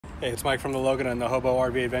Hey, it's Mike from the Logan and the Hobo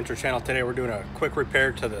RV Adventure channel. Today we're doing a quick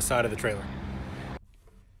repair to the side of the trailer.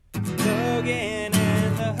 Logan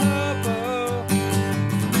and the Hobo,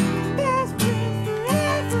 best friends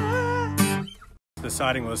forever. The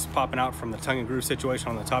siding was popping out from the tongue and groove situation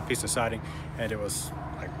on the top piece of siding, and it was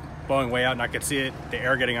like blowing way out, and I could see it, the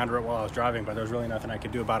air getting under it while I was driving, but there was really nothing I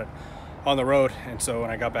could do about it on the road. And so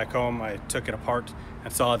when I got back home, I took it apart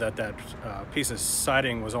and saw that piece of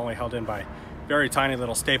siding was only held in by very tiny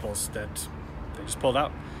little staples that they just pulled out.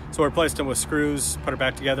 So we replaced them with screws, put it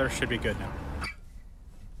back together, should be good now.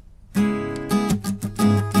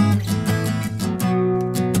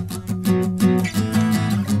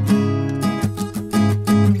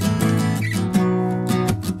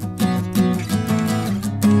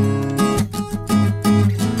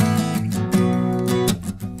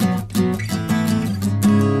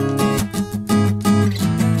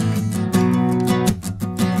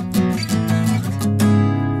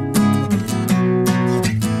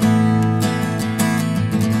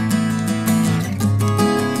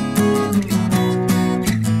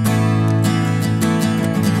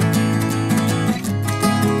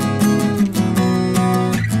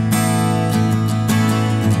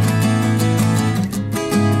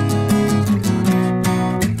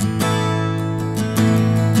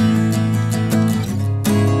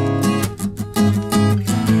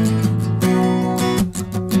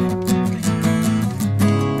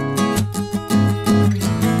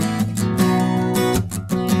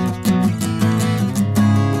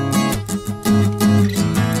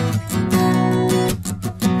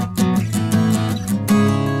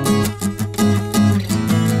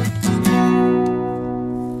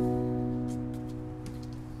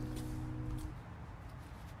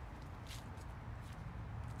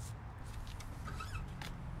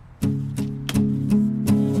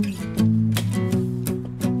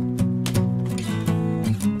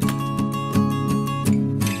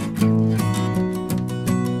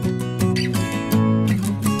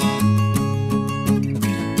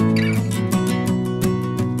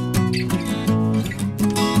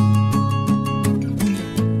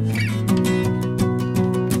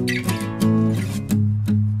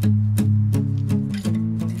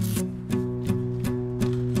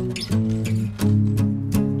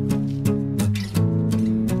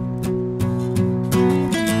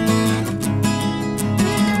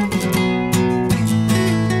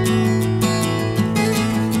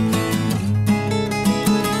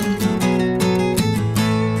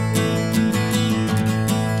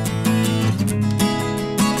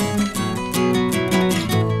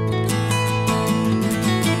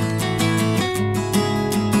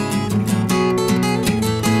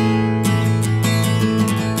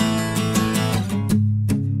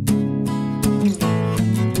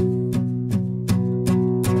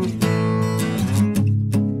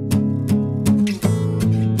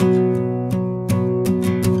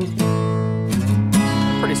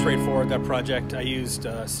 Straightforward, that project. I used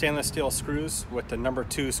stainless steel screws with the number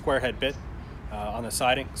 2 square head bit on the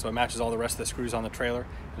siding, so it matches all the rest of the screws on the trailer.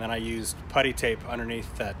 And then I used putty tape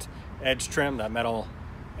underneath that edge trim, that metal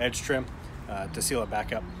edge trim, to seal it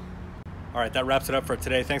back up. All right, that wraps it up for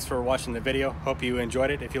today. Thanks for watching the video. Hope you enjoyed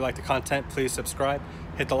it. If you like the content, please subscribe,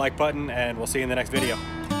 hit the like button, and we'll see you in the next video.